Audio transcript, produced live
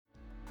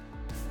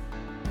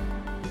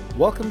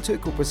Welcome to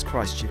Equippers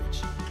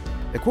Christchurch.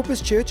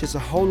 Equippers Church is a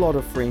whole lot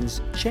of friends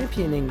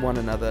championing one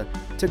another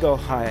to go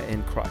higher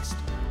in Christ.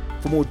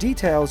 For more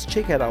details,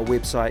 check out our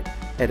website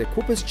at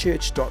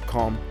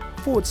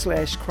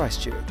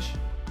equipperschurch.com/Christchurch.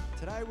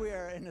 Today we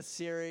are in a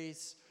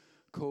series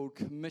called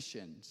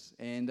Commissioned.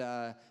 And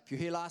if you're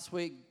here last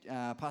week,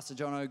 Pastor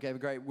Jono gave a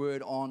great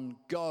word on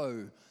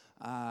go.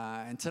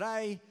 And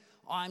today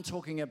I'm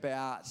talking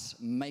about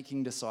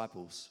making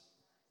disciples.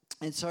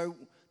 And so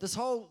this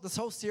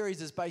whole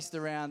series is based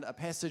around a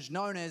passage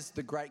known as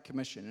the Great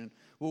Commission, and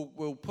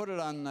we'll put it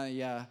on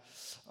the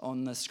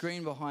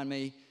screen behind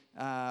me.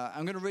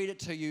 I'm going to read it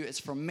to you. It's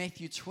from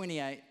Matthew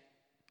 28.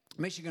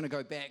 I'm actually going to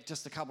go back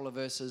just a couple of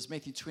verses.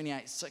 Matthew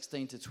 28,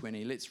 16 to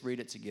 20. Let's read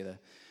it together.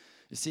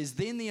 It says,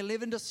 "Then the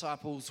 11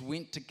 disciples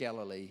went to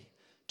Galilee,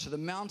 to the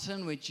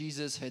mountain where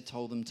Jesus had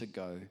told them to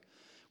go.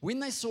 When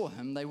they saw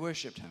him, they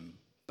worshipped him,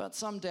 but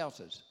some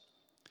doubted.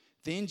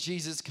 Then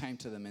Jesus came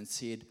to them and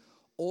said,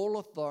 'All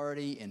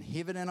authority in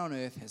heaven and on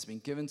earth has been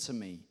given to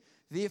me.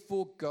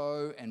 Therefore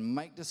go and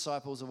make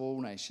disciples of all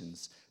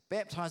nations,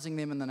 baptizing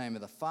them in the name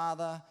of the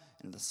Father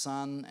and of the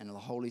Son and of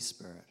the Holy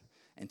Spirit,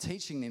 and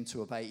teaching them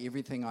to obey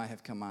everything I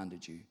have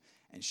commanded you.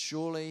 And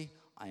surely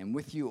I am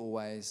with you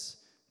always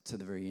to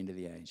the very end of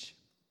the age.'"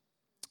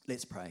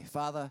 Let's pray.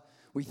 Father,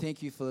 we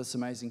thank you for this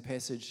amazing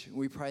passage.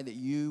 We pray that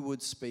you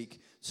would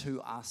speak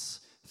to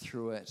us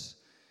through it.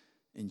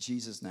 In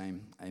Jesus'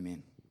 name,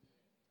 amen.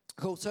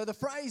 Cool. So the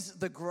phrase,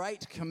 the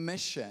Great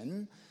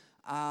Commission,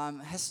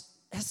 has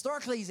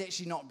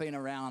actually not been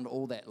around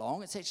all that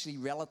long. It's actually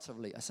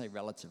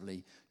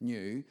relatively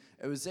new.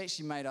 It was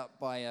actually made up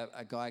by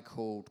a guy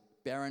called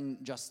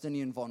Baron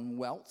Justinian von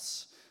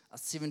Welz, a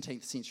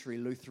 17th century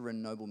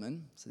Lutheran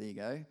nobleman. So there you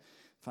go.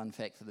 Fun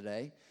fact for the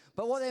day.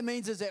 But what that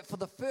means is that for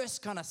the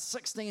first kind of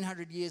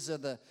 1600 years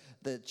of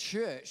the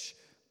church,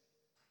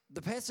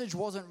 the passage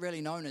wasn't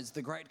really known as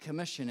the Great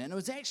Commission, and it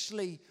was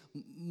actually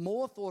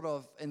more thought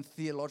of in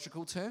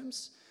theological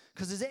terms,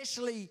 because there's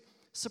actually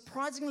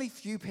surprisingly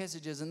few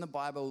passages in the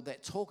Bible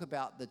that talk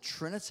about the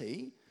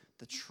Trinity,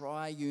 the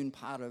triune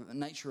part of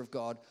nature of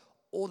God,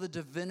 or the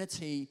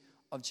divinity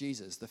of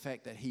Jesus, the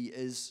fact that he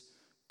is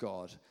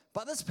God.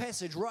 But this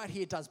passage right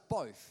here does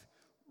both,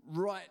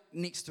 right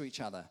next to each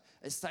other.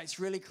 It states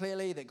really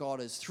clearly that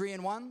God is three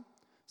in one.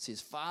 It says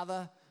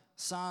Father,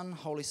 Son,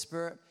 Holy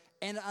Spirit.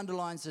 And it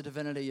underlines the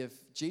divinity of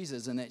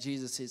Jesus, and that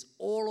Jesus says,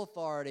 "All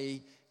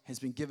authority has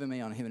been given me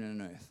on heaven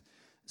and on earth."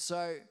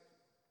 So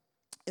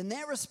in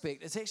that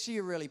respect, it's actually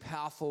a really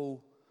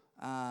powerful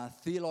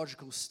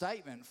theological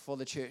statement for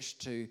the church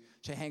to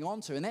hang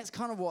on to. And that's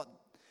kind of what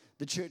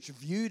the church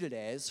viewed it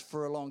as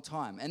for a long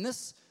time. And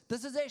this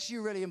is actually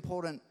a really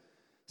important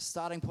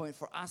starting point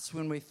for us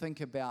when we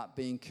think about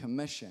being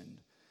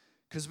commissioned.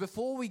 Because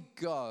before we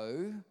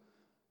go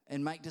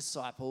and make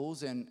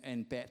disciples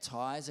and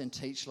baptize and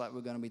teach like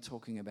we're going to be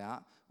talking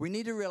about, we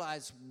need to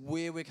realize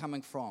where we're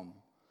coming from,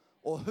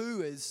 or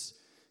who is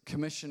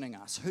commissioning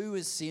us, who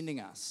is sending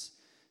us.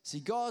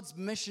 See, God's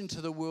mission to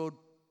the world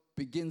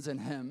begins in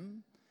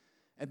him.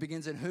 It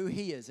begins in who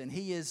he is, and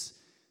he is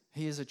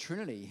a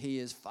Trinity. He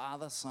is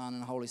Father, Son,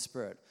 and Holy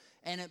Spirit.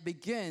 And it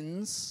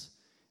begins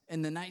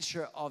in the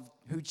nature of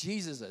who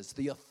Jesus is,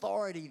 the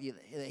authority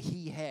that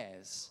he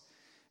has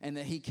and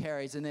that he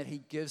carries and that he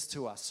gives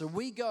to us. So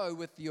we go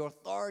with the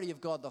authority of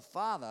God the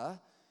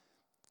Father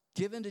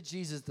given to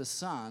Jesus the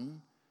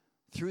Son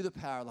through the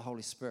power of the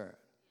Holy Spirit.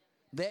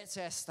 That's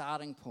our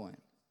starting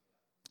point.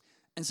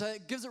 And so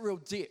it gives it real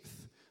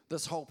depth.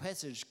 This whole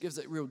passage gives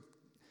it real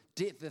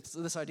depth. It's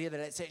this idea that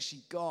it's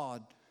actually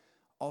God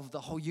of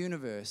the whole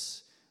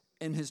universe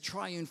in his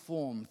triune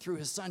form through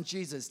his Son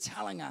Jesus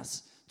telling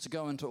us to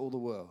go into all the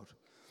world.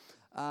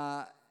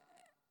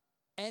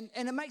 And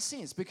it makes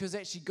sense, because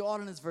actually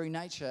God in his very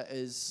nature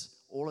is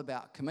all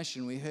about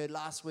commission. We heard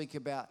last week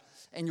about,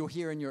 and you'll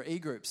hear in your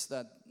e-groups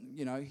that,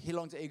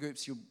 Headlong to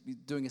e-groups, you'll be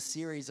doing a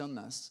series on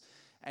this,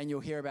 and you'll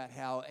hear about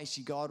how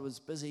actually God was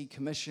busy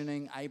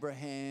commissioning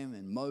Abraham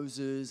and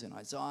Moses and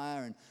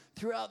Isaiah and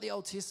throughout the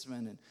Old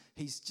Testament, and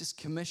he's just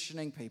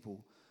commissioning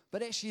people.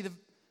 But actually,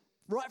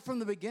 right from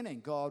the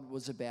beginning, God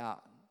was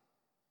about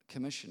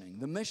commissioning.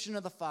 The mission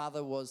of the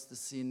Father was the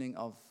sending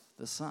of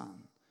the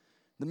Son.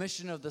 The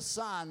mission of the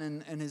Son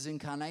in his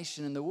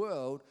incarnation in the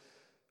world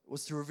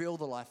was to reveal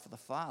the life of the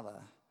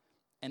Father.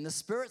 And the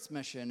Spirit's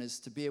mission is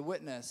to be a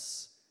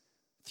witness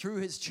through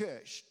his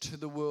church to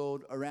the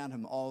world around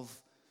him of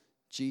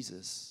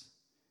Jesus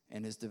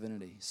and his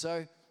divinity.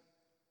 So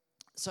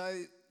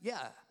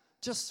yeah,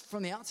 just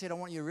from the outset, I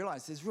want you to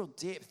realize there's real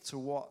depth to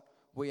what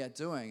we are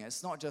doing.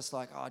 It's not just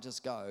like,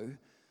 just go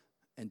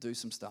and do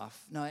some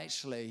stuff. No,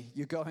 actually,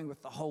 you're going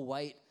with the whole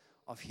weight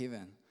of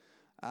heaven.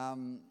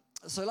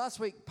 So last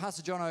week,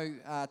 Pastor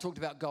Jono talked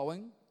about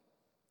going,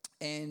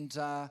 and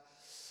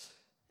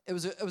it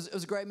was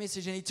a great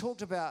message. And he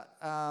talked about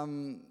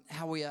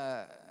how we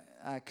are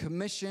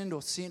commissioned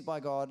or sent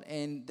by God,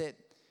 and that,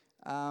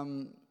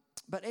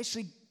 but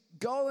actually,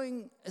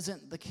 going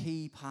isn't the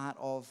key part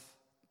of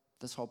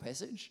this whole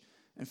passage.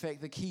 In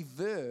fact, the key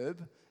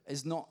verb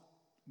is not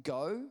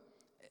go.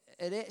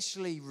 it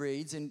actually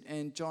reads,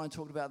 and John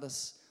talked about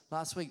this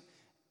last week,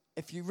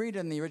 if you read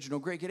in the original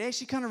Greek, it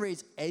actually kind of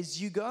reads,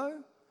 as you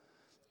go.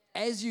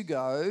 As you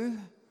go,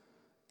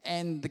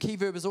 and the key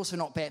verb is also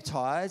not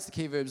baptize, the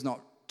key verb is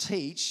not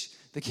teach.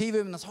 The key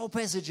verb in this whole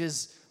passage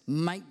is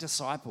make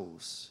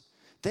disciples.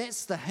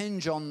 That's the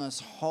hinge on this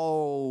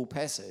whole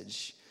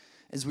passage,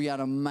 is we are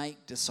to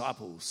make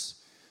disciples.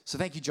 So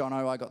thank you,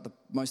 Jono. I got the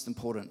most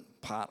important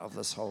part of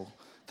this whole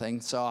thing,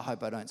 so I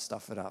hope I don't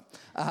stuff it up.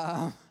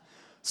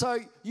 So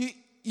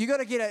you got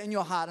to get it in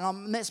your heart,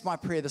 and that's my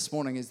prayer this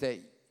morning, is that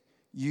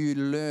you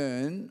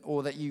learn,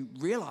 or that you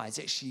realize,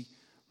 actually,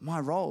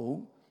 my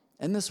role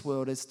in this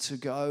world is to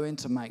go and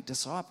to make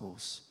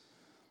disciples.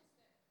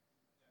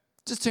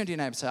 Just turn to your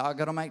neighbor and say, I've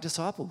got to make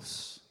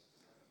disciples.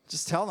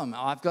 Just tell them,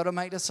 I've got to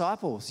make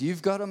disciples.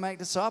 You've got to make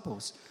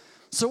disciples.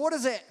 So what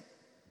does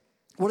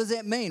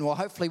that mean? Well,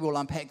 hopefully we'll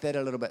unpack that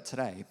a little bit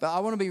today. But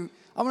I want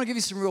to give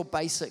you some real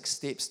basic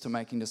steps to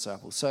making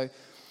disciples. So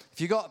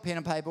if you've got pen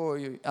and paper or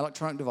your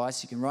electronic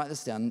device, you can write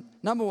this down.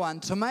 Number one,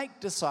 to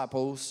make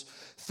disciples,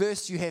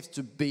 first you have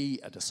to be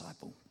a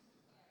disciple.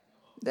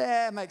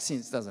 That makes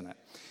sense, doesn't it?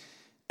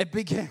 It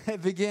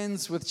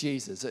begins with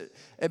Jesus.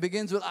 It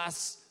begins with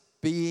us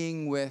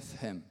being with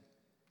him.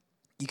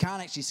 You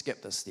can't actually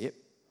skip this step.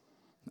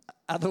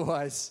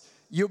 Otherwise,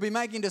 you'll be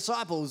making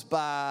disciples,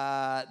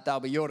 but they'll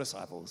be your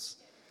disciples.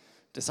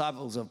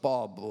 Disciples of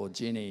Bob or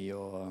Jenny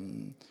or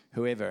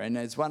whoever. And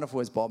as wonderful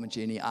as Bob and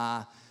Jenny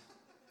are,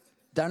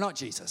 they're not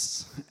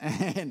Jesus.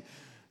 And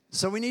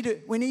so we need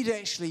to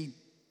actually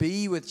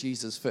be with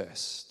Jesus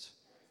first.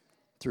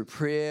 Through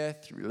prayer,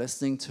 through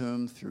listening to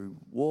him, through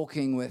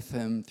walking with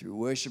him, through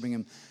worshiping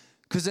him.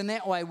 Because in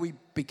that way, we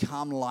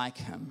become like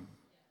him.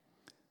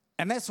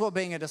 And that's what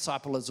being a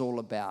disciple is all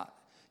about.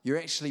 You're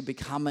actually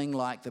becoming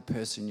like the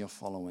person you're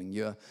following.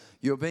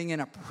 You're being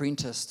an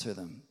apprentice to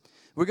them.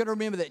 We've got to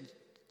remember that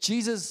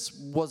Jesus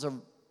was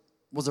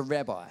a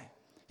rabbi.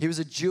 He was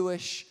a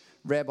Jewish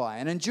rabbi.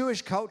 And in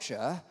Jewish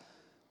culture,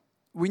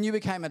 when you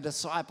became a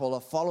disciple, a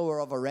follower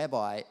of a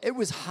rabbi, it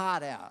was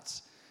hard out.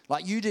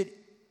 Like you did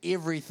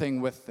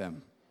everything with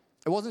them.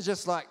 It wasn't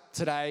just like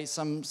today,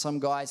 some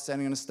guy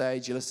standing on a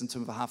stage, you listen to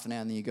him for half an hour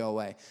and then you go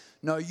away.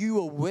 No, you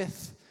were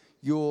with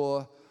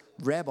your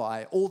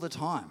rabbi all the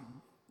time.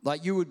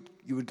 Like you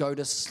would go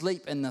to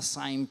sleep in the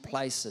same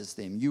place as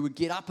them. You would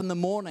get up in the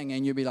morning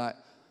and you'd be like,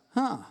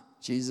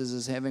 Jesus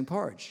is having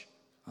porridge.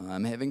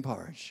 I'm having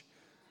porridge.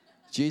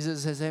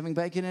 Jesus is having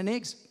bacon and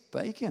eggs.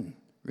 Bacon?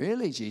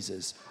 Really,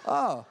 Jesus?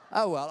 Oh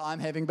well, I'm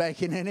having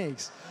bacon and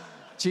eggs.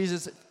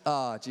 Jesus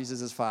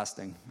is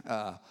fasting.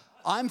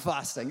 I'm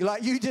fasting.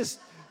 Like you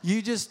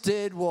just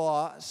did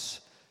what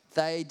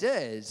they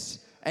did.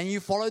 And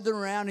you followed them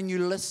around and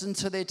you listened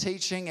to their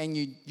teaching and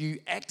you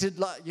acted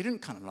like, you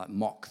didn't kind of like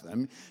mock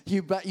them,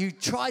 but you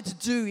tried to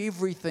do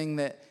everything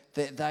that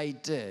they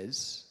did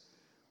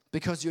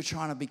because you're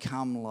trying to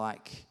become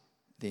like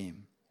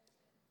them.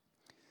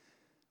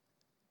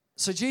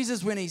 So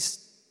Jesus, when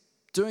he's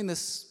doing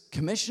this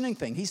commissioning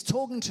thing, he's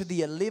talking to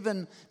the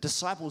 11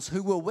 disciples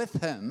who were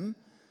with him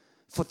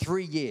for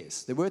 3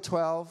 years. There were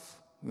 12.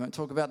 We won't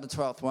talk about the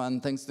 12th one.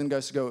 Things didn't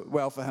go so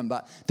well for him,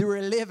 but there were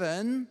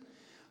 11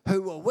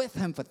 who were with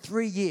him for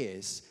 3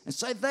 years. And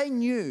so they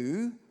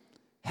knew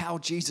how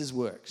Jesus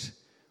worked.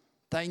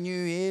 They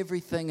knew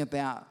everything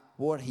about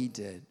what he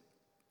did.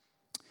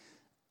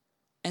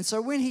 And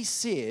so when he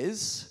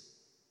says,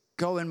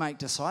 go and make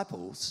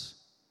disciples,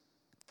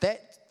 that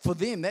for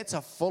them, that's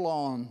a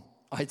full-on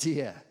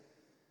idea.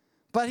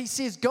 But he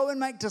says, go and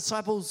make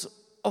disciples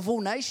of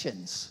all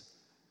nations.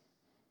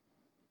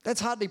 That's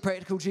hardly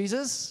practical,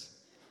 Jesus.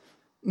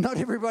 Not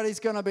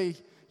everybody's going to be,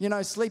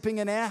 sleeping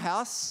in our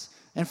house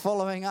and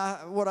following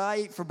what I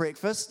eat for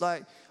breakfast.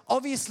 Like,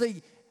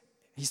 obviously,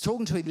 he's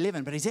talking to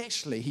 11, but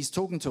he's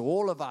talking to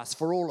all of us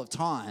for all of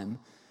time.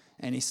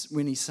 And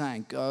when he's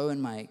saying, go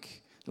and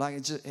make,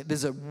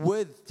 there's a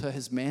width to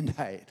his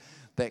mandate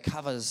that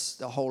covers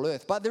the whole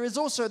earth. But there is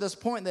also this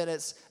point that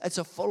it's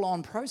a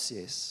full-on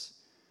process.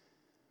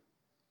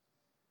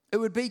 It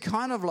would be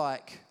kind of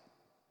like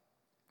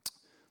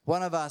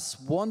one of us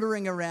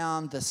wandering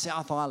around the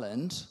South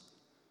Island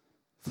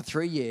for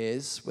 3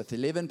 years with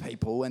 11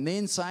 people and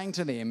then saying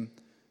to them,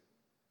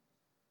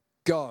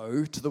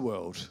 go to the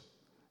world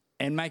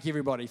and make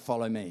everybody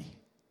follow me.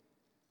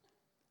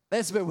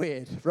 That's a bit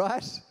weird,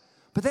 right?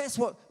 But that's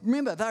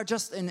remember, they're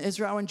just in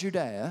Israel and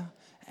Judea,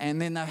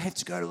 and then they have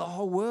to go to the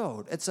whole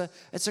world. It's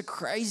a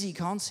crazy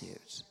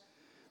concept.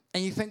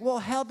 And you think, well,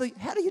 how do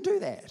you do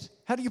that?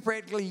 How do you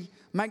practically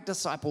make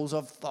disciples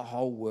of the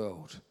whole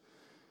world?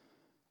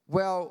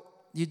 Well,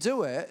 you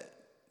do it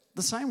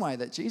the same way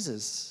that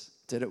Jesus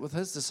did it with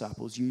his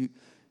disciples. You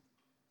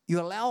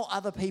allow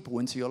other people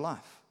into your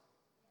life.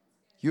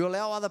 You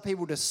allow other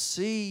people to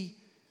see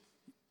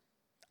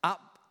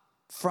up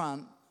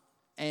front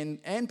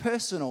and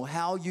personal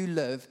how you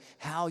live,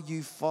 how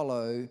you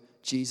follow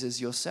Jesus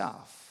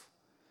yourself.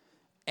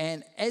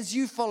 And as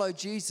you follow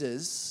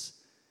Jesus,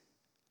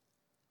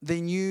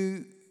 then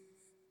you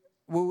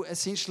will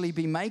essentially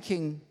be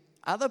making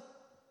other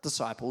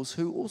disciples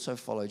who also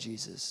follow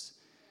Jesus.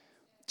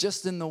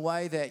 just in the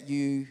way that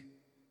you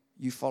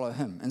follow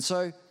him. And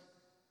so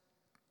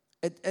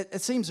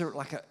it seems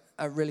like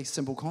a really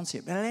simple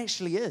concept, and it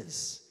actually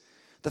is.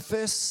 The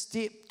first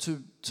step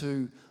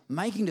to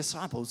making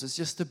disciples is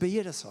just to be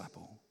a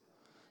disciple,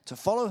 to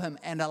follow him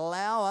and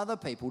allow other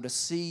people to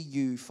see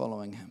you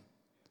following him.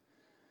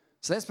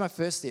 So that's my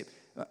first step.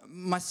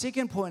 My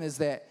second point is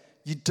that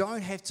you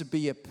don't have to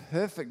be a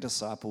perfect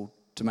disciple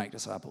to make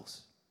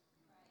disciples.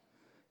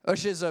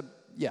 Which is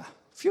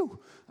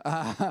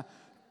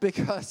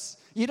because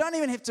you don't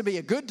even have to be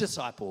a good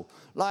disciple.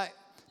 Like,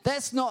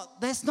 that's not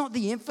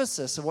the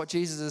emphasis of what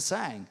Jesus is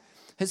saying.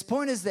 His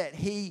point is that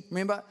he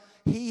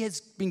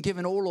has been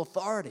given all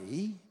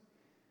authority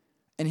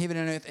in heaven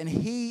and earth, and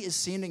he is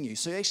sending you.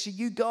 So actually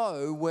you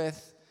go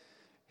with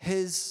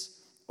his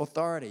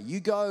authority. You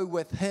go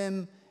with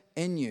him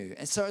in you.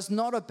 And so it's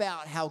not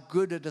about how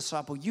good a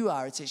disciple you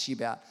are. It's actually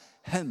about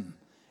him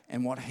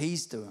and what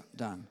he's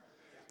done.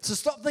 So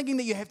stop thinking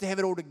that you have to have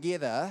it all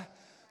together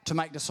to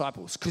make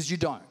disciples, because you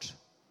don't.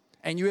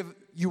 And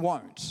you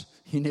won't.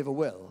 You never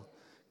will.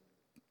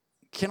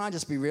 Can I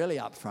just be really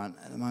upfront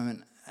at the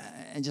moment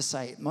and just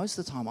say, most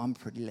of the time I'm a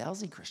pretty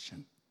lousy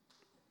Christian.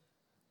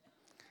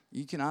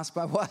 You can ask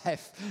my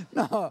wife.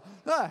 No,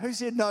 who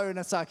said no in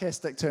a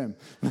sarcastic term?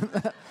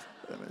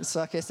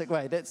 Sarcastic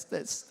way.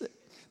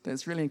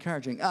 That's really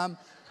encouraging. I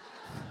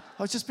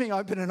was just being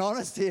open and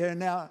honest here, and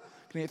now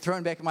going to get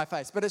thrown back in my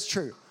face. But it's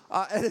true.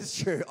 It is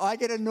true. I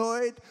get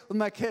annoyed with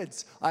my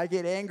kids. I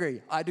get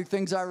angry. I do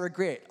things I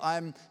regret.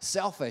 I'm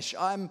selfish.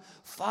 I'm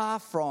far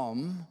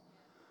from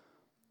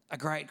a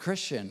great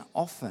Christian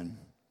often.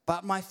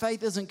 But my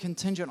faith isn't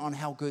contingent on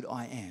how good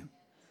I am.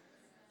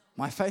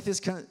 My faith is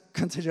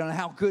contingent on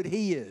how good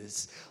he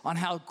is, on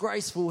how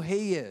graceful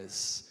he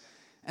is.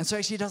 And so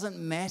actually it doesn't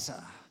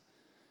matter.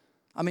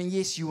 I mean,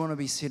 yes, you want to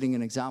be setting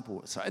an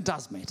example. So it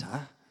does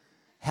matter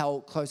how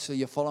closely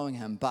you're following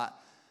him. But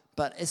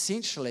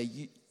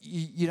essentially,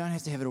 you don't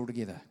have to have it all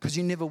together, because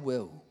you never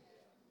will.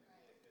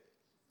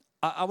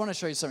 I want to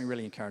show you something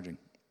really encouraging.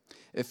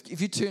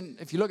 If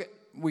you look at,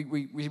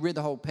 we read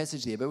the whole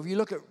passage there, but if you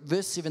look at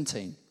verse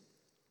 17,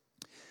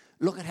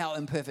 look at how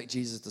imperfect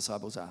Jesus'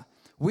 disciples are.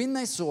 When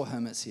they saw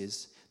him, it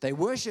says, they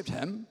worshipped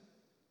him,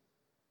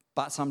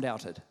 but some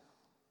doubted.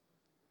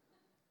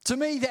 To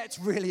me, that's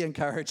really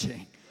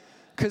encouraging.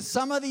 Because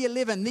some of the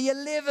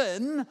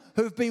 11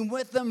 who've been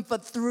with him for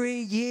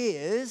 3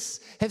 years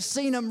have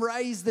seen him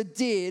raise the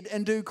dead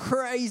and do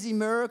crazy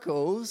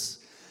miracles.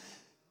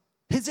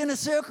 His inner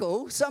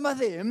circle, some of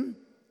them,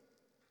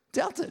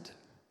 doubted.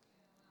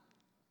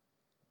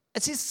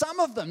 It says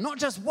some of them, not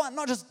just one,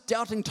 not just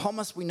doubting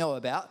Thomas we know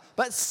about,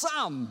 but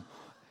some.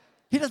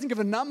 He doesn't give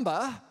a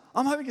number.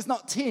 I'm hoping it's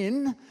not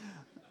 10,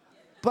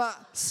 but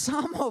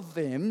some of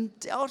them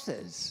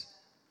doubted.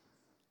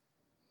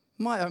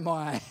 My, oh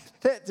my,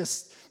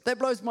 that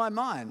blows my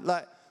mind.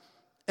 Like,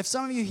 if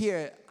some of you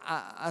here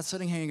are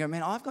sitting here and go,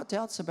 man, I've got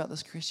doubts about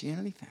this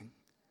Christianity thing.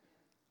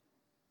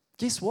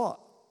 Guess what?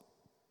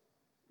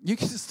 You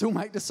can still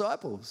make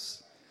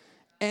disciples.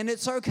 And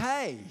it's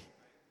okay.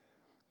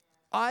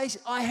 I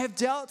have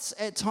doubts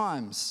at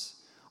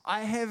times.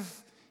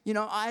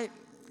 I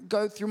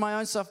go through my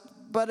own stuff,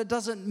 but it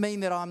doesn't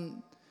mean that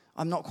I'm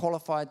not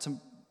qualified to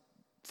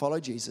follow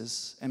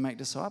Jesus and make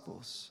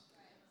disciples.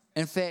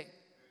 In fact,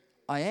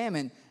 I am,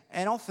 and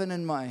often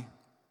in my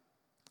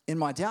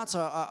doubts,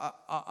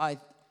 I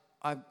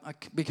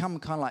become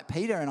kind of like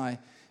Peter, and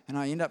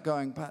I end up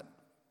going, but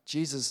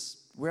Jesus,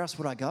 where else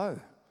would I go?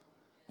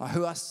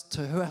 Who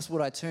else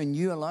would I turn?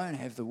 You alone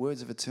have the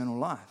words of eternal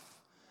life.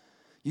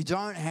 You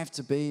don't have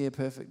to be a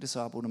perfect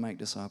disciple to make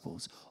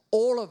disciples.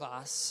 All of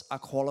us are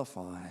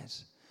qualified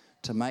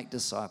to make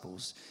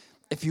disciples.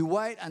 If you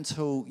wait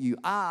until you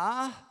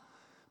are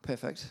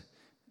perfect,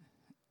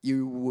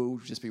 you will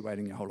just be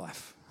waiting your whole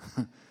life.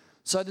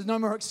 So there's no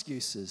more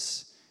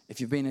excuses.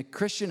 If you've been a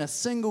Christian a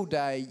single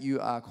day,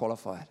 you are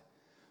qualified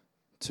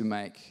to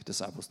make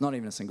disciples. Not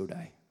even a single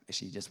day.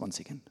 Actually, just 1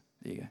 second.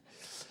 There you go.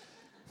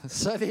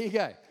 So there you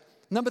go.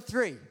 Number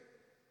 3,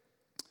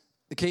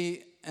 the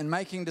key in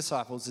making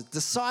disciples is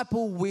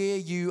disciple where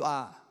you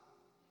are.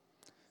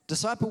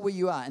 Disciple where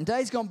you are. In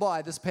days gone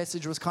by, this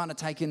passage was kind of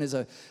taken as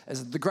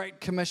the Great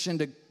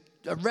Commission,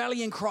 a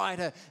rallying cry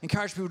to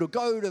encourage people to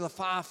go to the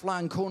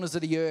far-flung corners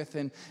of the earth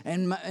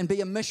and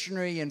be a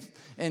missionary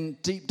in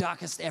deep,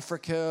 darkest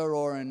Africa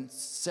or in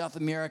South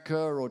America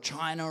or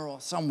China or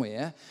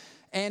somewhere.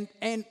 And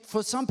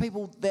for some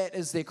people, that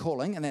is their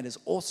calling, and that is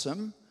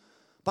awesome.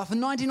 But for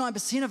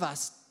 99% of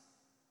us,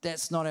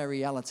 that's not our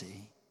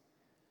reality.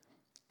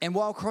 And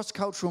while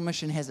cross-cultural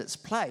mission has its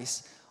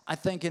place, I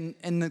think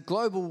in the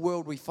global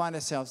world we find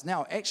ourselves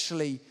now,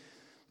 actually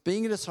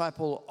being a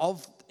disciple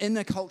in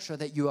the culture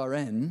that you are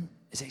in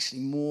is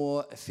actually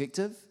more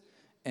effective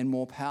and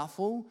more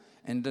powerful,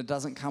 and it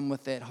doesn't come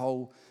with that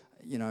whole,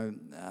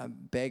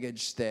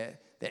 baggage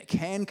that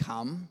can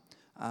come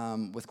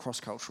with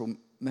cross-cultural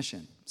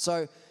mission.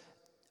 So,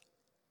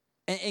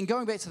 and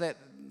going back to that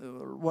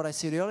what I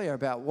said earlier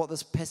about what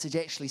this passage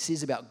actually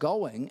says about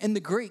going. In the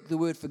Greek, the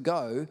word for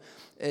go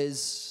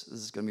is, this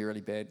is going to be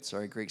really bad,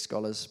 sorry, Greek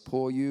scholars,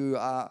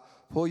 poiuomai.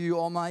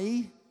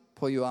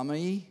 There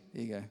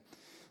you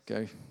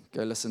go.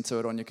 Go listen to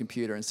it on your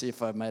computer and see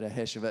if I've made a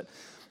hash of it.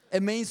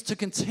 It means to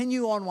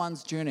continue on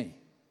one's journey.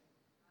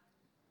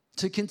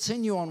 To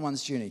continue on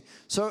one's journey.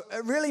 So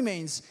it really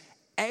means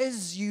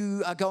as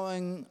you are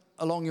going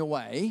along your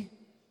way,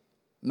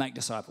 make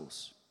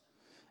disciples.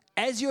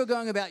 As you're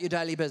going about your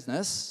daily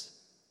business,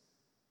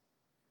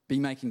 be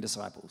making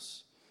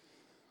disciples.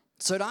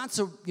 So to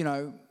answer,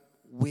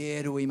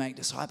 where do we make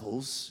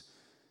disciples?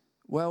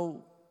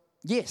 Well,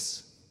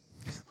 yes,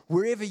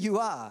 wherever you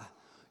are,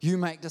 you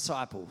make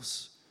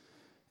disciples.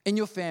 In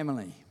your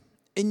family,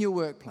 in your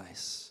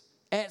workplace,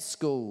 at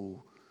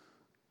school,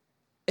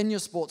 in your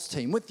sports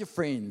team, with your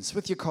friends,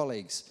 with your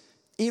colleagues,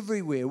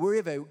 everywhere,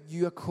 wherever,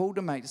 you are called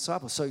to make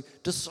disciples. So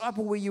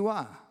disciple where you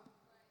are.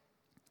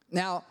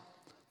 Now,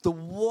 the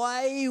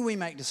way we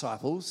make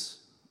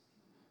disciples,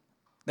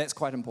 that's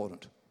quite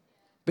important.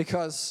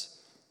 Because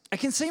it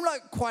can seem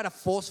like quite a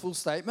forceful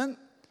statement.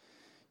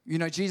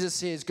 Jesus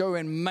says, go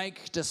and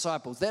make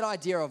disciples. That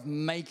idea of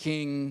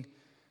making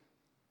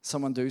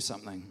someone do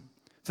something.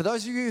 For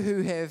those of you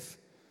who have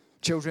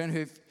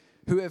children,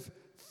 who have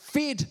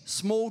fed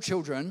small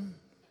children,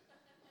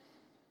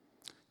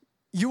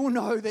 you will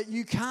know that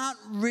you can't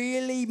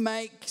really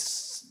make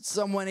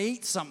someone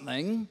eat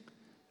something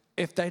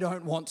if they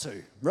don't want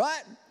to,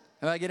 right?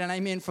 If I get an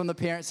amen from the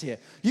parents here.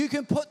 You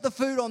can put the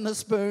food on the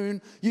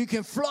spoon, you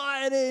can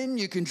fly it in,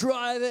 you can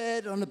drive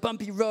it on a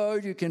bumpy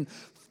road, you can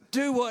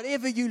do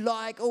whatever you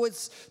like. Oh,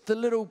 it's the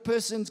little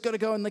person's got to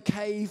go in the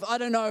cave. I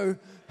don't know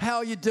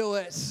how you do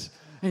it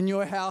in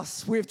your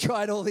house. We've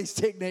tried all these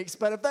techniques,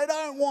 but if they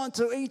don't want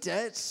to eat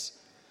it,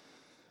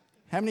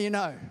 how many of you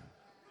know?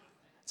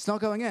 It's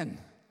not going in.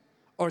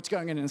 Or it's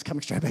going in and it's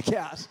coming straight back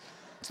out.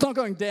 It's not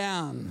going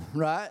down,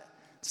 right?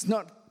 It's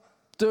not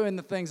doing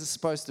the things it's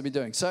supposed to be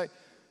doing. So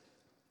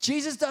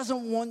Jesus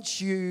doesn't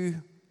want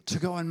you to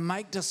go and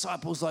make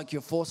disciples like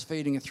you're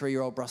force-feeding a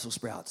 3-year-old Brussels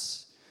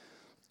sprouts.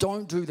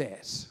 Don't do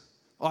that.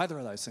 Either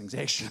of those things,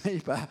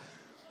 actually, but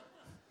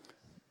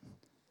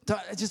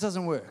it just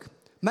doesn't work.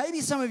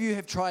 Maybe some of you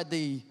have tried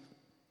the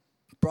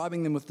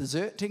bribing them with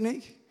dessert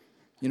technique.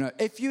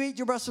 If you eat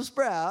your Brussels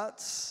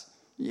sprouts,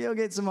 you'll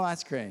get some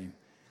ice cream.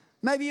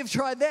 Maybe you've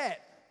tried that.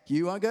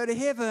 You won't go to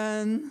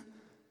heaven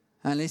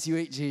unless you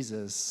eat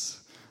Jesus.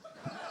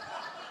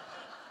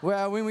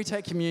 Well, when we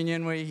take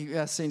communion, we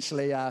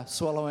essentially are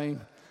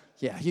swallowing.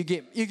 Yeah, you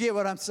get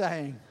what I'm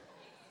saying.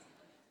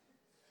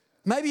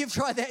 Maybe you've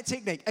tried that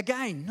technique.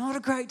 Again, not a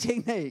great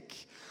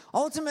technique.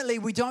 Ultimately,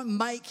 we don't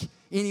make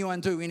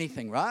anyone do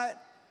anything, right?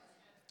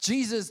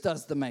 Jesus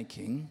does the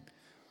making.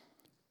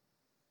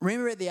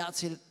 Remember at the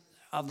outset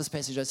of this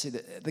passage, I said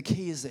that the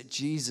key is that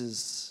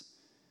Jesus,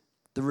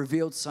 the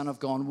revealed Son of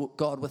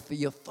God with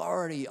the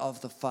authority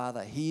of the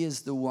Father, he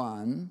is the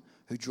one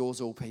who draws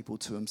all people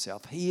to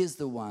himself. He is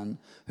the one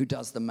who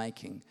does the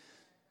making.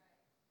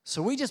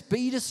 So we just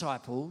be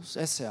disciples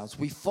ourselves.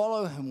 We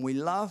follow him, we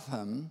love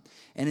him,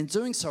 and in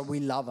doing so,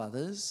 we love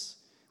others.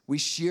 We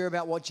share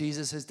about what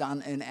Jesus has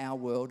done in our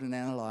world and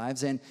our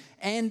lives and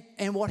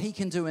what he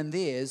can do in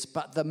theirs.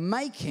 But the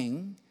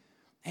making,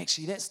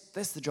 actually,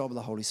 that's the job of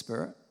the Holy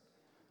Spirit.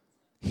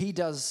 He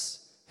does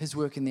his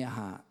work in their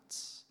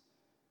hearts.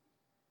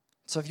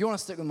 So if you want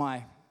to stick with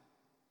my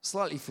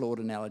slightly flawed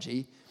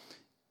analogy,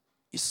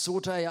 you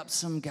saute up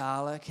some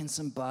garlic and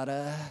some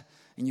butter,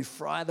 and you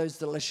fry those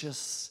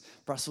delicious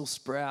Brussels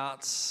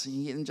sprouts, and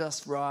you get them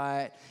just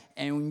right,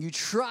 and when you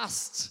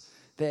trust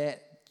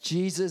that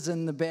Jesus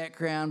in the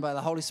background by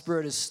the Holy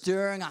Spirit is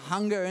stirring a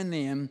hunger in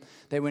them,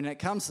 that when it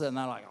comes to them,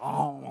 they're like,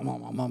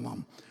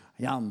 oh,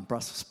 yum,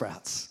 Brussels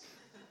sprouts.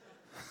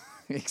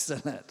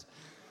 Excellent.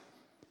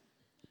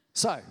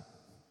 So,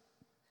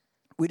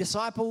 we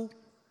disciple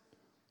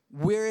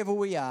wherever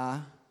we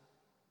are,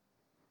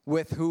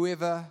 with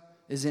whoever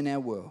is in our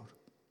world.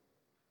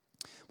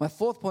 My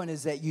fourth point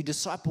is that you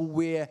disciple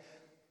where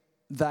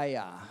they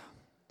are.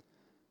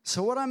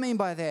 So what I mean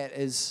by that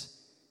is,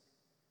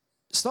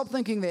 stop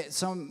thinking that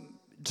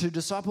to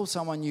disciple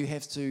someone you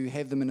have to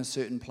have them in a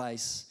certain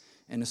place,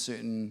 in a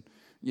certain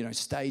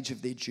stage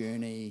of their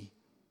journey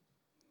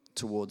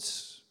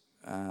towards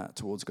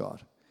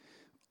God.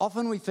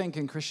 Often we think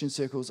in Christian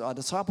circles,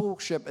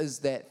 discipleship is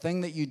that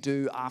thing that you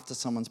do after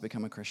someone's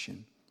become a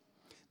Christian.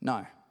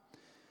 No.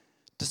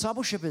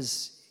 Discipleship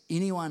is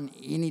anyone,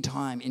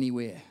 anytime,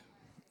 anywhere.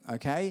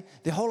 Okay?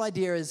 The whole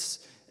idea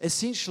is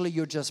essentially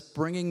you're just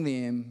bringing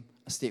them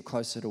a step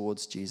closer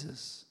towards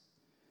Jesus.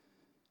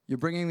 You're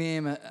bringing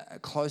them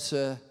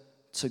closer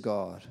to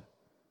God.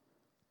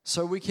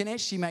 So we can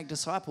actually make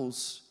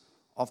disciples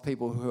of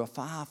people who are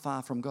far,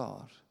 far from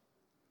God.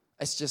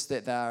 It's just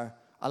that they're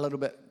a little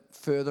bit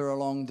further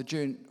along the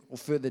journey, or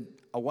further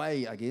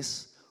away, I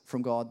guess,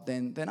 from God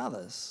than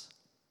others.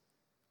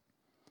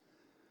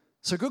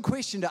 So a good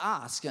question to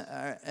ask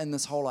in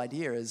this whole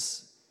idea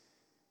is,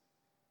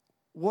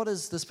 what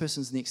is this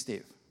person's next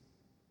step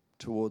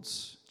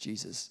towards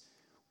Jesus?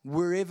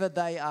 wherever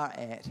they are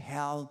at,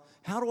 how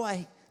do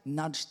I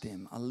nudge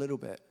them a little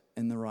bit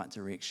in the right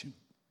direction?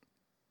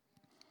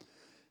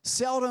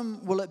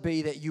 Seldom will it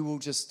be that you will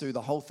just do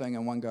the whole thing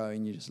in one go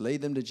and you just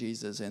lead them to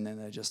Jesus and then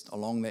they're just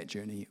along that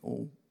journey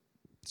all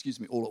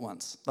at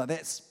once. Like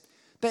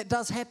that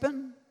does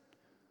happen,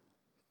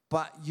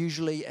 but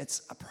usually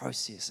it's a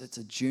process. It's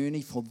a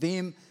journey for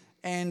them,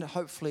 and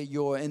hopefully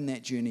you're in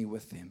that journey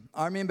with them.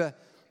 I remember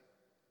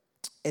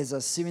as a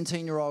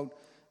 17-year-old,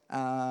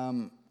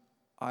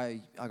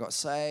 I got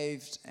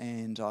saved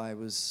and I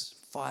was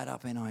fired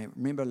up, and I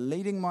remember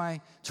leading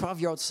my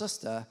 12-year-old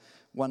sister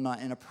one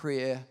night in a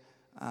prayer,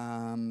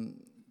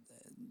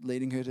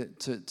 leading her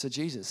to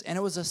Jesus. And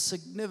it was a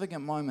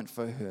significant moment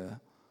for her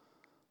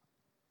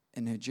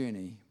in her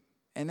journey.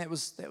 And that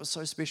was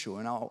so special,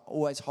 and I'll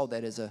always hold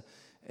that as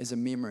a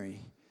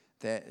memory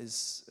that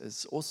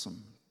is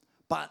awesome.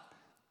 But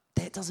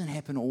that doesn't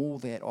happen all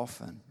that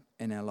often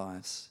in our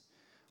lives.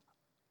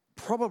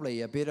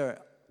 Probably a better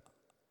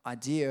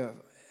idea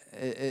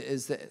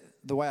is that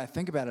the way I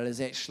think about it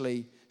is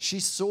actually she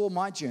saw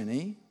my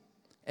journey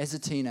as a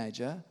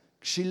teenager.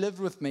 She lived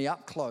with me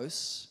up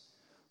close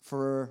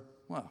for,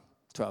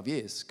 12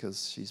 years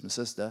because she's my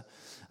sister.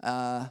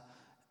 And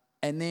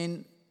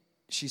then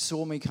she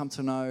saw me come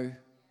to know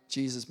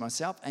Jesus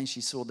myself, and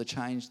she saw the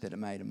change that it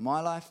made in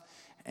my life.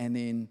 And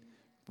then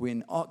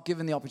when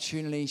given the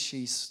opportunity,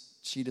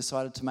 she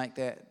decided to make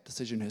that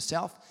decision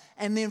herself.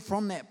 And then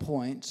from that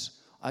point,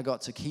 I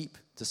got to keep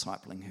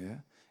discipling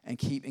her and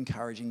keep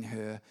encouraging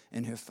her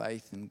in her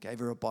faith, and gave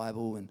her a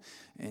Bible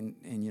and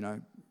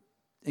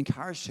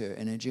encouraged her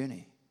in her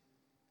journey.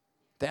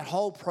 That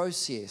whole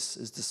process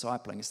is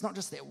discipling. It's not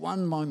just that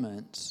one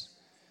moment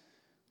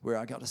where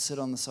I got to sit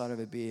on the side of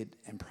her bed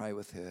and pray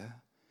with her,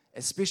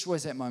 as special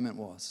as that moment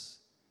was.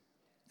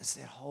 It's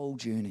that whole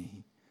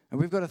journey. And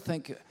we've got to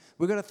think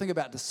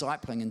about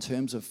discipling in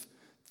terms of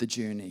the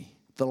journey,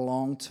 the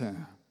long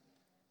term.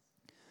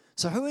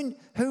 So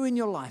who in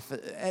your life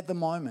at the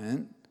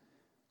moment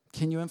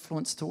can you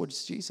influence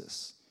towards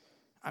Jesus?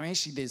 I mean,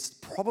 actually, there's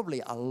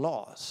probably a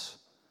lot.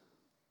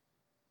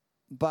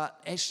 But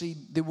actually,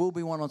 there will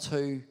be one or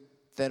two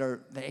that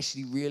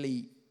actually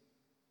really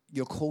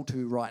you're called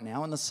to right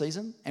now in this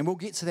season. And we'll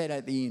get to that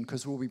at the end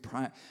because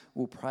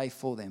we'll pray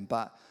for them.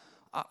 But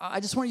I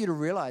just want you to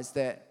realize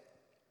that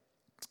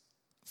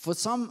for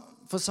some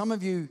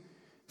of you,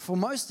 for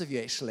most of you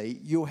actually,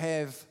 you'll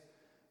have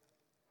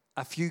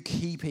a few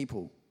key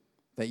people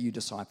that you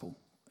disciple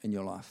in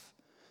your life.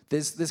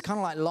 There's kind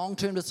of like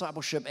long-term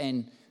discipleship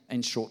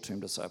and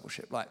short-term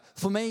discipleship. Like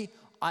for me,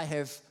 I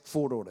have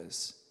 4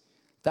 daughters.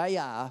 They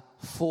are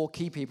 4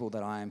 key people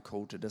that I am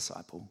called to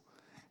disciple.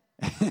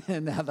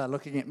 And now they're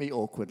looking at me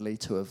awkwardly,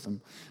 2 of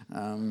them.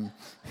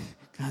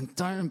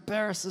 Don't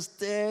embarrass us,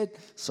 Dad.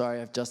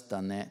 Sorry, I've just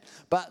done that.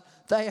 But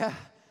they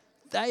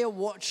are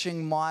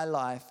watching my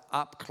life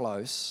up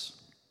close,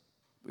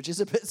 which is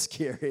a bit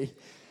scary,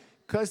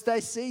 because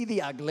they see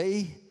the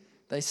ugly,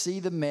 they see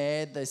the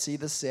mad, they see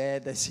the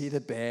sad, they see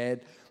the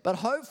bad. But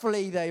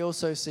hopefully they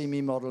also see me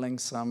modeling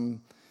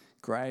some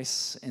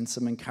grace and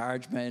some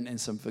encouragement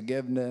and some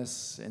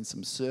forgiveness and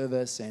some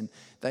service, and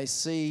they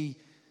see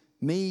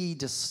me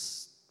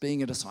just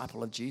being a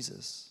disciple of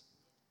Jesus.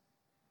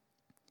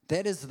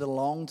 That is the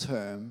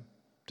long-term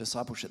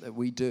discipleship that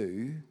we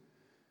do.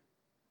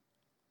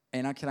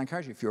 And I can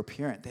encourage you, if you're a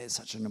parent, that's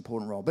such an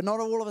important role. But not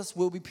all of us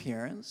will be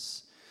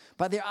parents,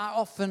 but there are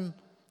often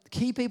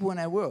key people in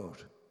our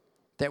world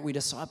that we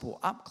disciple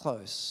up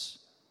close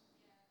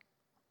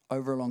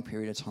over a long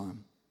period of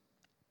time.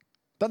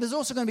 But there's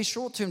also going to be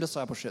short-term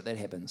discipleship that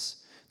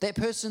happens. That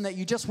person that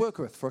you just work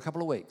with for a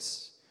couple of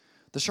weeks.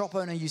 The shop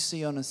owner you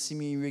see on a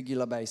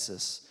semi-regular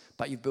basis,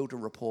 but you've built a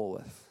rapport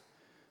with.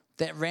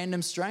 That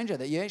random stranger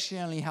that you actually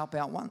only help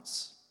out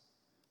once,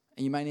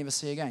 and you may never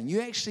see again.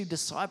 You actually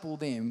disciple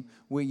them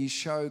where you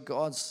show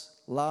God's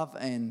love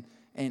and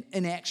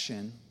in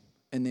action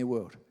in their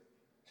world.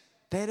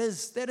 That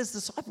is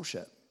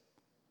discipleship.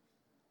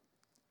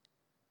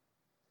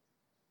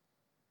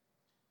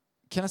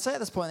 Can I say at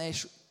this point,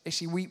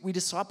 actually, we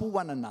disciple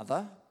one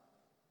another.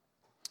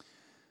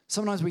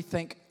 Sometimes we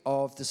think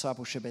of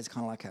discipleship as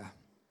kind of like a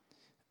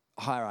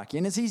hierarchy,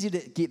 and it's easy to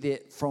get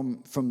that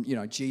from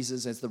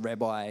Jesus as the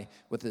rabbi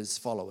with his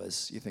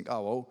followers. You think,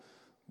 oh, well,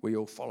 we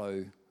all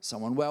follow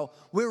someone. Well,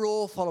 we're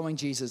all following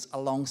Jesus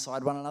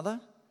alongside one another,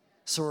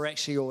 so we're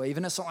actually all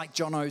even. It's not like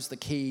Jono's the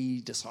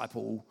key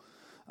disciple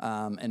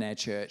in our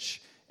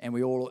church, and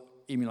we all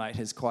emulate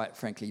his quite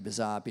frankly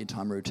bizarre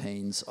bedtime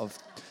routines of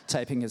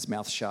taping his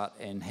mouth shut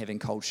and having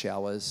cold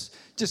showers.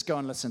 Just go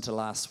and listen to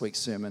last week's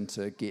sermon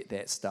to get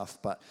that stuff.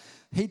 But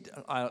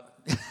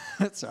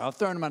sorry, I've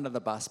thrown him under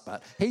the bus,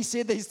 but he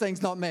said these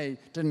things, not me,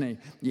 didn't he?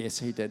 Yes,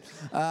 he did.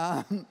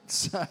 And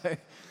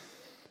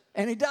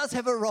he does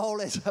have a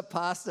role as a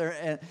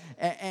pastor,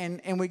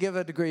 and we give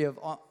a degree of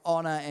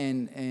honor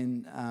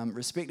and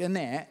respect in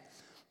that.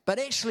 But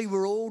actually,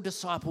 we're all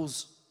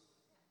disciples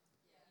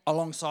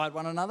alongside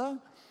one another.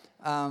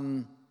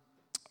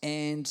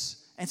 And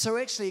so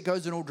actually it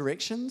goes in all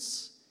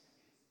directions.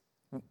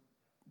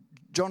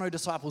 Jono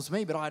disciples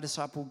me, but I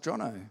disciple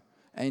Jono.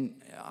 And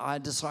I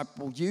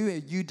disciple you,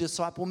 you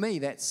disciple me.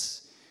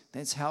 That's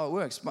how it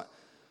works.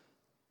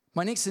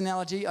 My next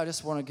analogy, I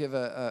just want to give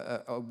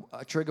a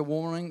trigger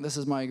warning. This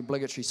is my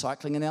obligatory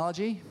cycling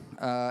analogy.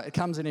 It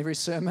comes in every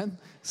sermon.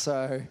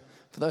 So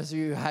for those of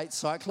you who hate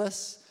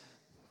cyclists,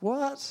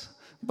 what?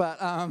 But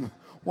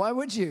why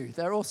would you?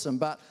 They're awesome.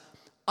 But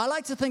I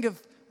like to think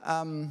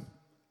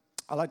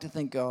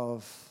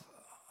of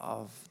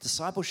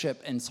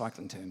discipleship in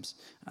cycling terms.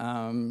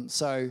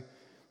 So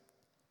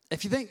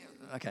if you think,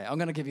 okay, I'm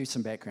going to give you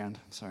some background.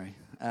 Sorry.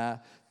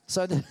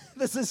 So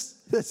this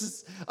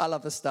is, I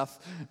love this stuff.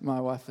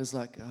 My wife is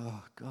like,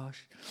 oh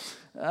gosh.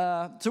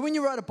 So when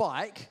you ride a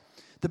bike,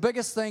 the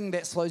biggest thing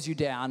that slows you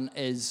down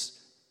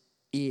is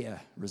air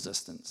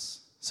resistance.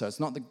 So it's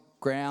not the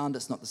ground,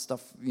 it's not the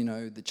stuff,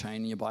 the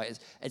chain in your bike.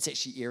 It's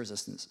actually air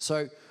resistance.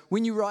 So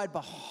when you ride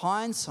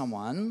behind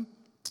someone,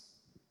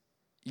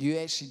 you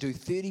actually do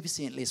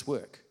 30% less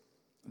work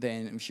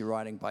than if you're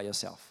riding by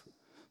yourself.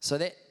 So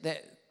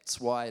that's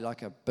why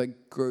like a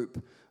big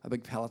group, a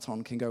big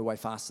peloton can go way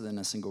faster than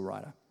a single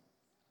rider.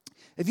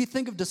 If you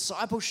think of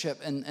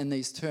discipleship in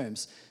these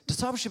terms,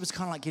 discipleship is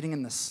kind of like getting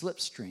in the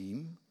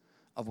slipstream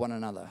of one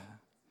another.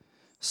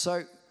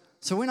 So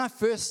when I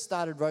first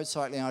started road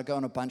cycling, I'd go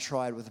on a bunch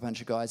ride with a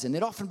bunch of guys, and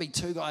there'd often be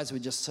two guys who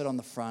would just sit on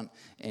the front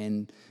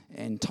and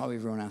tow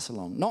everyone else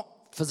along. Not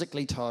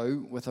physically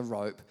tow with a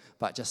rope,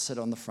 but just sit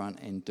on the front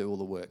and do all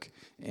the work,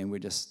 and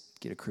we'd just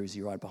get a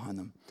cruisy ride behind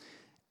them.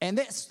 And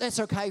that's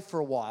okay for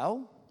a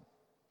while.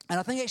 And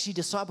I think actually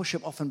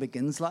discipleship often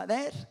begins like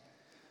that.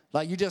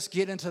 Like you just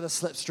get into the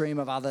slipstream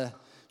of other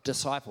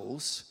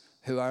disciples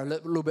who are a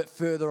little bit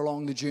further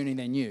along the journey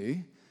than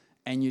you,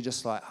 and you're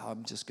just like,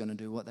 I'm just going to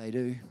do what they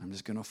do. I'm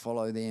just going to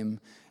follow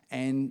them.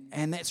 And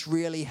that's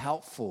really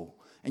helpful.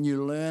 And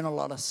you learn a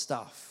lot of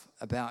stuff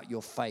about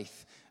your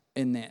faith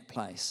in that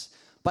place.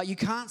 But you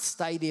can't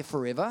stay there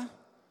forever.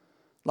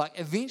 Like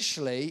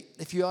eventually,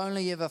 if you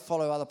only ever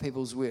follow other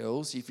people's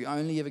wheels, if you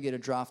only ever get a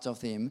draft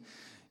off them,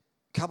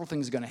 a couple of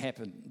things are going to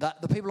happen.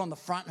 The people on the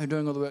front who are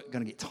doing all the work are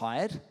going to get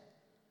tired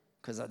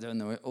because they're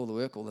doing all the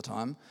work all the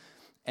time.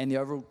 And the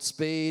overall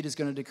speed is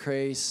going to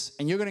decrease.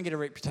 And you're going to get a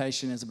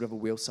reputation as a bit of a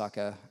wheel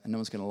sucker, and no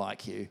one's going to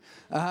like you.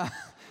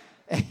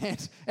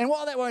 And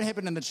while that won't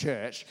happen in the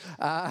church,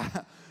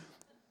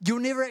 you'll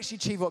never actually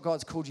achieve what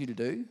God's called you to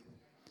do.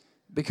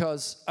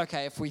 Because,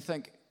 okay, if we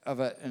think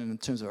of it in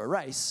terms of a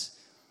race,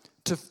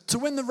 to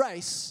win the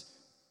race,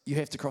 you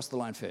have to cross the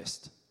line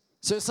first.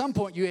 So at some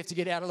point, you have to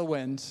get out of the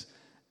wind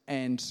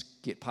and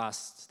get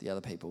past the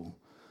other people.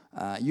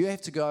 You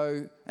have to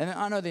go, and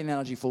I know the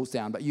analogy falls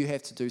down, but you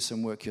have to do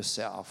some work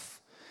yourself.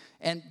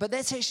 But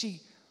that's actually,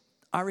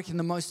 I reckon,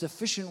 the most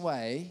efficient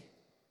way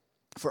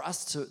for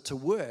us to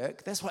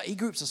work. That's why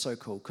e-groups are so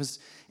cool, because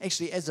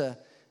actually as a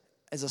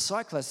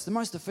cyclist, the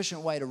most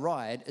efficient way to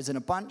ride is in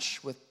a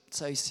bunch with,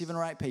 say, 7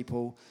 or 8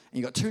 people, and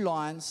you've got 2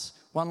 lines,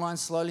 one line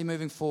slowly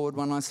moving forward,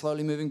 one line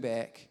slowly moving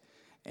back,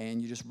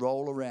 and you just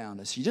roll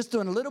around. So you're just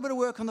doing a little bit of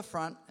work on the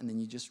front, and then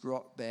you just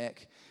rock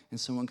back, and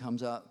someone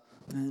comes up,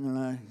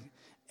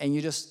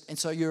 and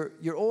so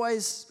you're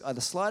always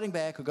either sliding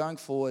back or going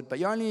forward, but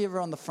you're only ever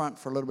on the front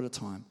for a little bit of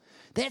time.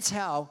 That's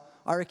how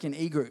I reckon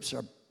e-groups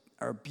are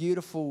a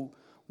beautiful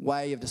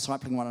way of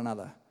discipling one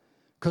another.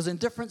 Because in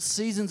different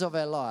seasons of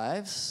our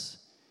lives,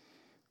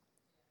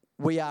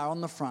 we are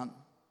on the front,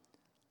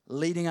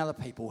 leading other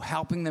people,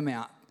 helping them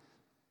out,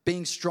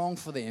 being strong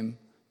for them,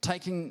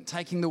 taking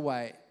the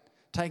weight,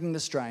 taking the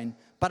strain.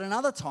 But in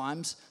other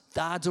times,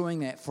 they're doing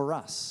that for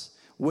us.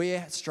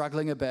 We're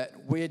struggling a bit.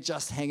 We're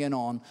just hanging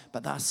on,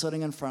 but they're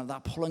sitting in front. They're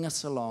pulling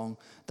us along.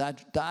 They're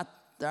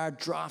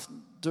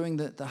doing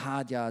the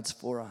hard yards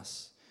for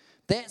us.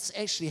 That's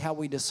actually how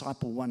we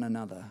disciple one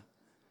another.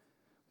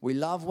 We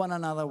love one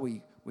another.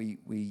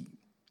 We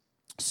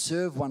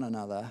serve one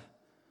another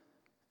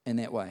in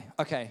that way.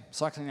 Okay,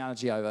 cycling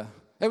analogy over.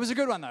 It was a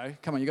good one, though.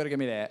 Come on, you got to give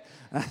me that.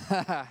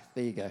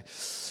 There you go.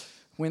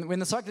 When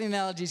the cycling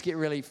analogies get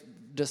really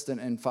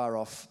distant and far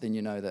off, then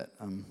you know that,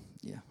 I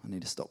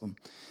need to stop them.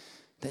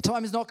 That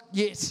time is not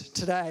yet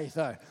today,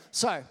 though.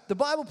 So, the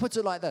Bible puts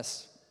it like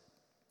this.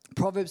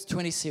 Proverbs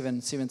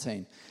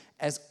 27:17.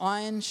 As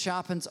iron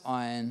sharpens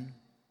iron,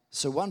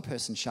 so one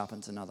person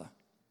sharpens another.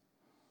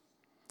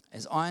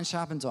 As iron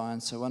sharpens iron,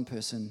 so one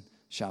person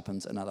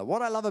sharpens another.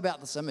 What I love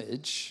about this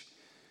image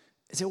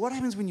is that what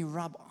happens when you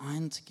rub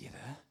iron together?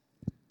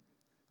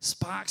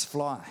 Sparks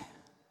fly.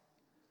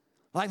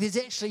 Like there's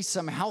actually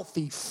some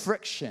healthy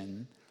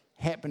friction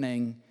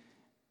happening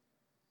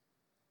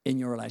in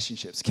your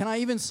relationships. Can I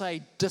even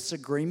say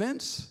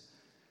disagreement?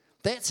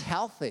 That's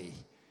healthy.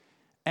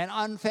 And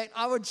in fact,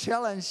 I would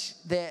challenge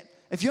that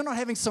if you're not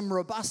having some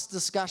robust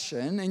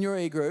discussion in your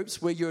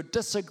e-groups where you're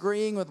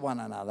disagreeing with one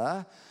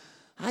another,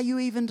 are you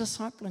even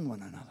discipling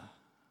one another?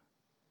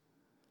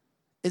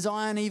 Is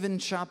iron even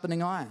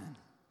sharpening iron?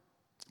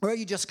 Or are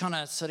you just kind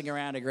of sitting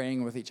around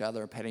agreeing with each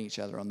other or patting each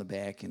other on the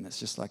back and it's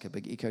just like a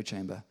big echo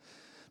chamber?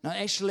 No,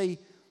 actually,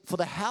 for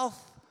the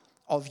health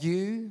of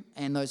you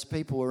and those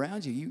people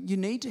around you, you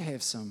need to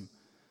have some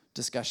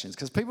discussions,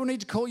 because people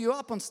need to call you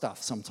up on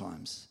stuff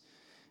sometimes.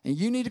 And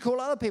you need to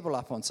call other people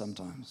up on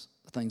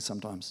things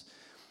sometimes.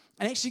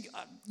 And actually,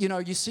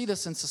 you see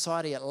this in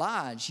society at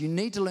large. You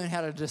need to learn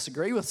how to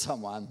disagree with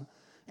someone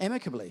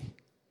amicably.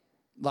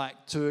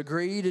 Like to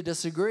agree to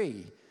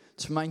disagree,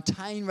 to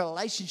maintain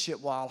relationship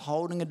while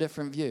holding a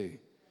different view.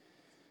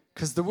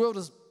 Because the world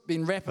has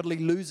been rapidly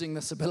losing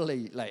this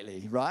ability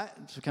lately, right?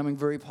 It's becoming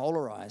very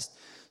polarized.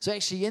 So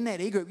actually in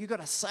that e-group, you've got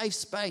a safe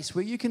space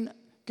where you can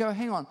go,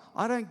 hang on,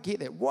 I don't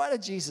get that. Why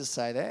did Jesus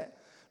say that?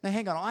 Now,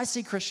 hang on, I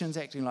see Christians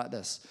acting like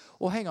this.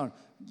 Or hang on,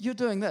 you're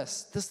doing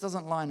this. This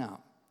doesn't line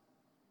up.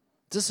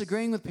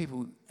 Disagreeing with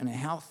people in a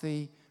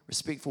healthy,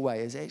 respectful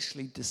way is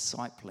actually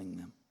discipling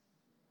them.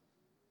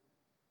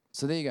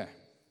 So there you go.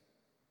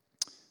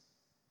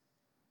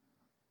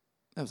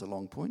 That was a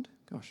long point.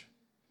 Gosh.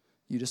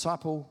 You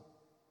disciple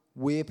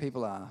where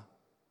people are,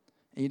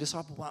 and you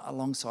disciple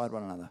alongside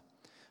one another.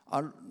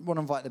 I want to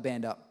invite the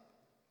band up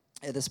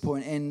at this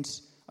point, and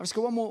I've just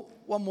got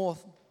one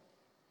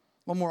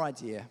more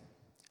idea.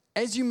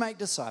 As you make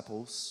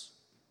disciples,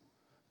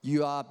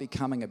 you are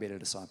becoming a better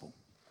disciple.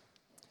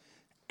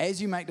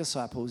 As you make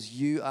disciples,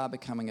 you are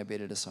becoming a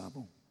better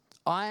disciple.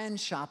 Iron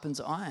sharpens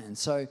iron.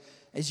 So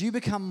as you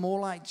become more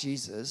like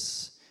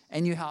Jesus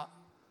and you help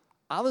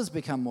others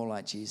become more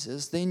like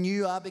Jesus, then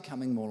you are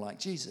becoming more like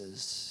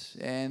Jesus.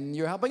 And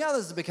you're helping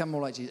others to become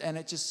more like Jesus. And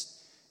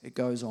it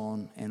goes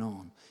on and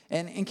on.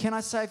 And can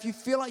I say, if you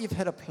feel like you've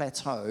hit a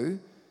plateau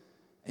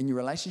in your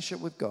relationship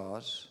with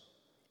God,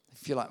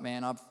 if you're like,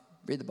 man, I've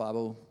read the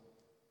Bible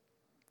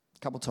a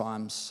couple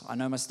times, I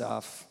know my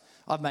stuff,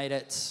 I've made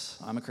it,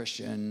 I'm a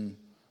Christian,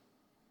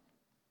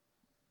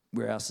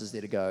 where else is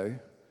there to go?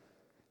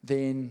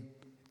 Then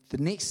the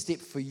next step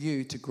for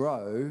you to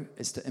grow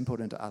is to input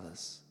into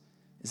others,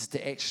 is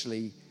to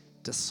actually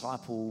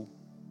disciple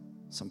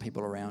some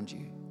people around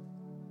you.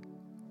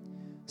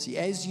 See,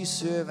 as you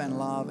serve and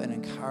love and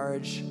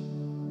encourage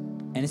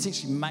and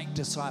essentially make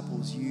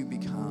disciples, you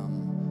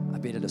become a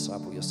better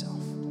disciple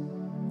yourself.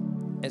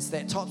 It's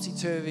that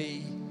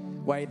topsy-turvy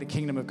way the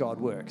kingdom of God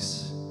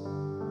works.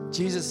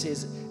 Jesus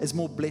says it's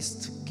more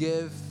blessed to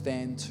give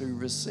than to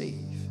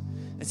receive.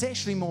 It's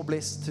actually more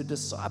blessed to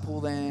disciple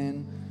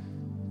than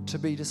to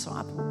be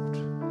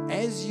discipled.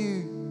 As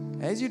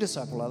you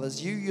disciple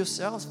others, you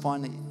yourselves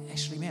find that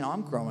actually, man,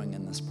 I'm growing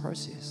in this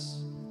process.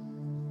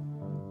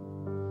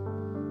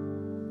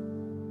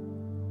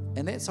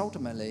 And that's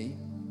ultimately,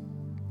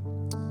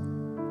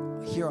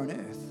 here on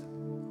earth,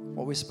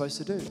 what we're supposed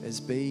to do is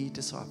be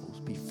disciples,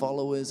 be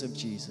followers of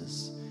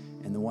Jesus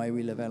in the way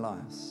we live our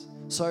lives.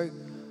 So,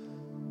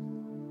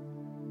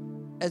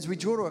 as we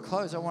draw to a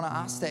close, I want to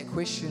ask that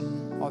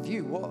question of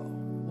you. Who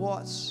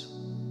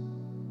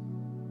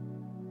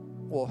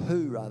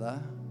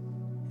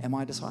am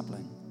I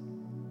discipling?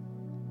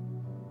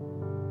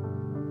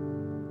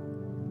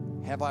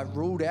 Have I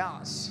ruled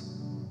out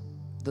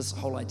this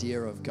whole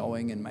idea of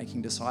going and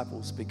making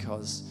disciples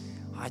because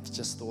I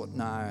just thought,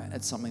 no,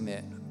 it's something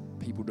that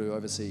people do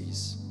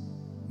overseas.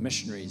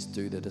 Missionaries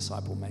do the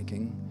disciple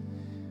making.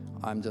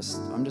 I'm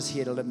just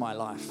here to live my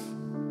life.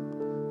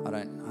 I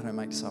don't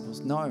make disciples.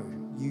 No,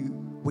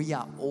 we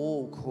are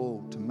all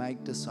called to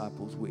make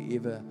disciples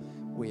wherever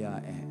we are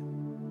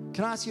at.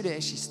 Can I ask you to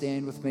actually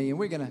stand with me, and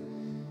we're gonna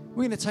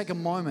take a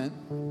moment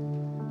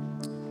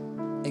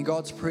in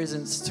God's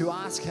presence to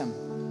ask Him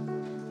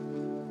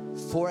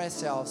for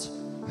ourselves,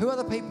 who are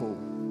the people?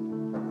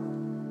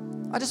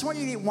 I just want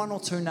you to get one or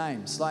two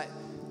names. Like,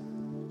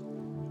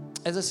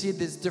 as I said,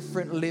 there's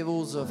different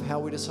levels of how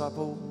we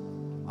disciple.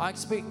 I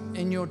expect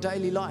in your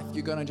daily life,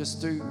 you're going to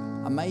just do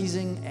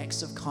amazing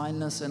acts of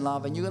kindness and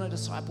love, and you're going to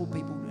disciple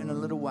people in a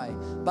little way.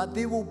 But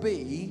there will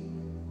be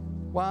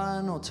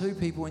one or two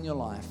people in your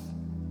life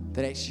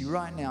that actually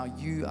right now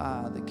you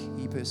are the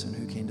key person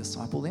who can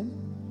disciple them,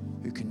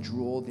 who can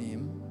draw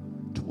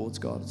them towards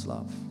God's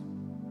love.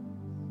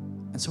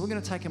 And so we're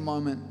going to take a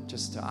moment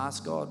just to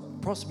ask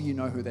God. Possibly you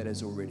know who that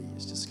is already.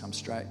 It's just come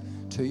straight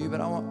to you.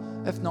 But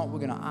if not, we're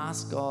going to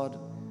ask God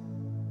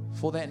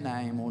for that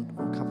name or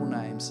a couple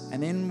names.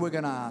 And then we're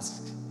going to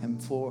ask Him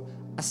for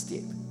a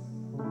step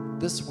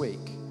this week.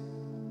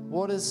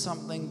 What is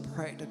something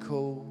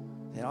practical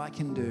that I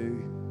can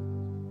do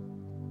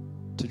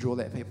to draw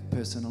that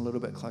person a little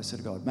bit closer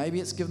to God? Maybe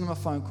it's give them a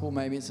phone call.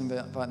 Maybe it's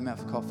invite them out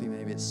for coffee.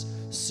 Maybe it's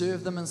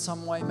serve them in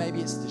some way. Maybe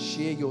it's to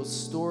share your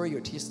story,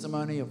 your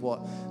testimony of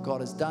what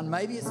God has done.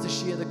 Maybe it's to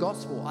share the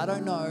gospel. I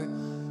don't know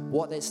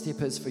what that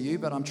step is for you,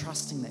 but I'm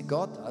trusting that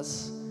God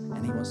does,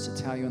 and He wants to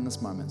tell you in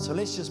this moment. So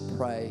let's just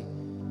pray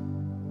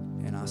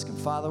and ask Him.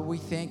 Father, we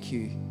thank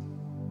You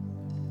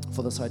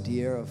for this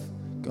idea of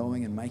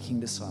going and making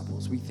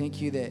disciples. We thank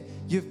You that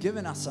You've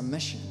given us a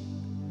mission.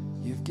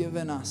 You've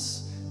given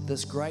us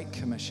this great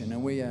commission,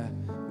 and we are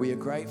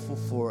grateful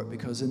for it,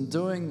 because in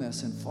doing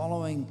this and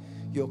following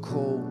Your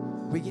call,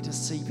 we get to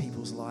see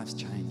people's lives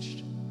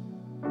changed.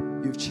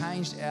 You've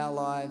changed our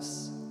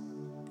lives,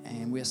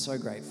 and we're so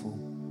grateful.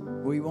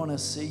 We want to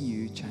see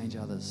You change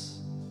others.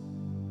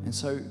 And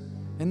so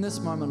in this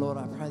moment, Lord,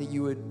 I pray that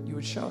you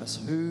would show us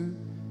who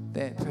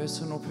that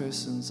person or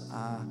persons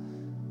are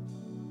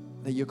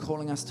that you're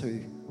calling us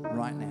to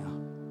right now.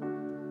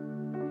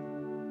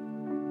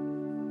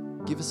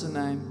 Give us a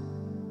name.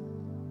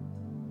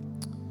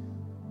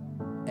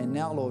 And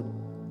now, Lord,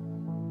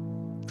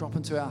 drop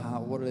into our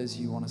heart what it is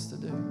you want us to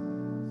do.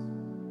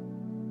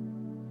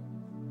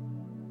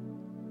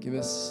 Give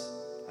us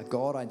a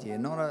God idea,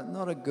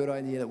 not a good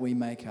idea that we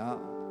make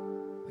up,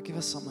 but give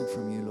us something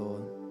from you,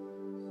 Lord,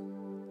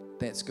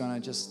 that's going to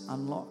just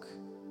unlock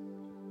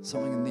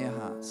something in their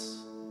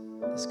hearts,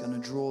 that's going to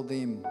draw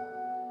them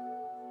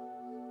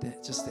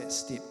that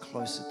step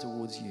closer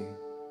towards you,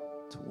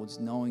 towards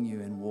knowing you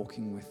and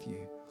walking with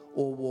you,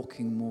 or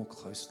walking more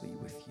closely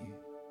with you.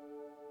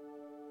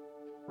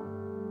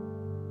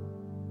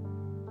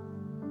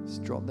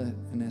 Just drop that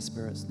in our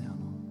spirits now,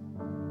 Lord.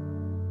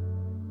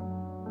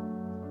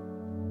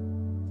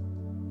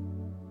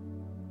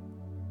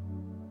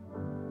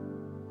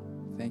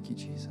 Thank you,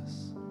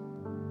 Jesus.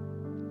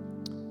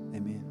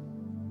 Amen.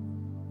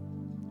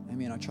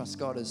 Amen. I trust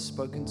God has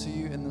spoken to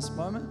you in this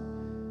moment.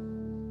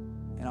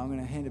 And I'm going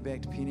to hand it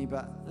back to Penny,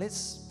 but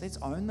let's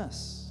own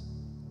this.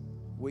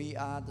 We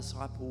are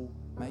disciple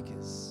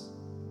makers.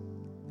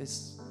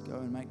 Let's go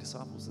and make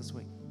disciples this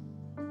week.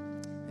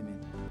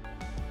 Amen.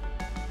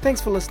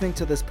 Thanks for listening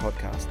to this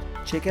podcast.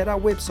 Check out our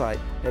website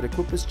at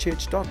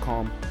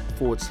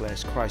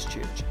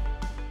equipperschurch.com/Christchurch.